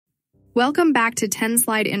Welcome back to 10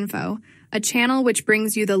 Slide Info, a channel which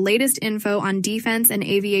brings you the latest info on defense and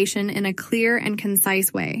aviation in a clear and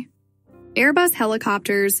concise way. Airbus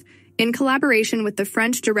Helicopters, in collaboration with the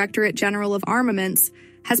French Directorate General of Armaments,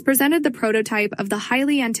 has presented the prototype of the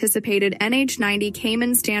highly anticipated NH90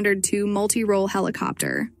 Caïman Standard 2 multi-role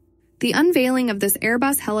helicopter. The unveiling of this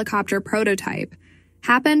Airbus helicopter prototype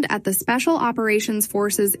happened at the Special Operations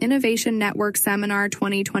Forces Innovation Network Seminar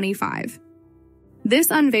 2025.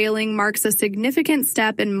 This unveiling marks a significant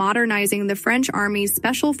step in modernizing the French Army's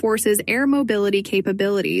Special Forces air mobility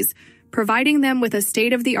capabilities, providing them with a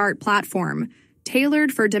state-of-the-art platform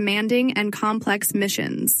tailored for demanding and complex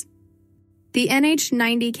missions. The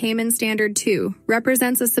NH90 Caïman Standard 2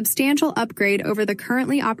 represents a substantial upgrade over the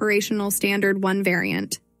currently operational Standard 1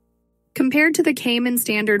 variant. Compared to the Caïman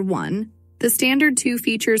Standard 1, the Standard 2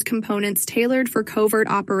 features components tailored for covert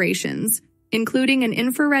operations, including an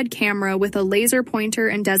infrared camera with a laser pointer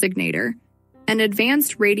and designator, an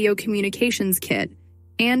advanced radio communications kit,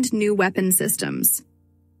 and new weapon systems.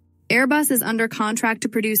 Airbus is under contract to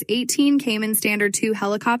produce 18 Caïman Standard 2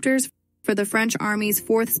 helicopters for the French Army's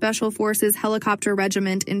 4th Special Forces Helicopter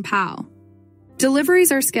Regiment in Pau.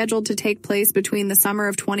 Deliveries are scheduled to take place between the summer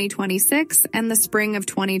of 2026 and the spring of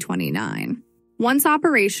 2029. Once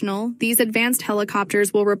operational, these advanced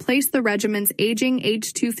helicopters will replace the regiment's aging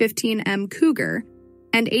H-215M Cougar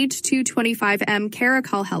and H-225M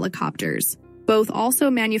Caracal helicopters, both also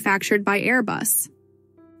manufactured by Airbus.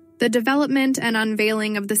 The development and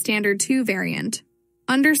unveiling of the Standard 2 variant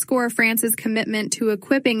underscore France's commitment to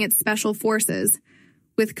equipping its special forces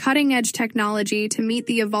with cutting-edge technology to meet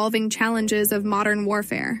the evolving challenges of modern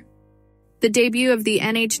warfare. The debut of the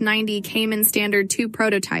NH90 Caïman Standard 2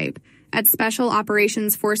 prototype at Special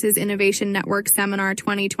Operations Forces Innovation Network Seminar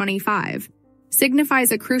 2025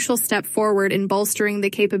 signifies a crucial step forward in bolstering the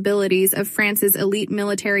capabilities of France's elite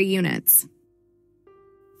military units.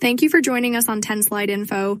 Thank you for joining us on 10 Slide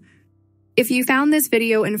Info. If you found this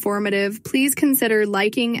video informative, please consider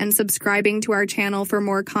liking and subscribing to our channel for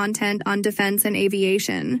more content on defense and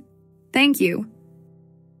aviation. Thank you.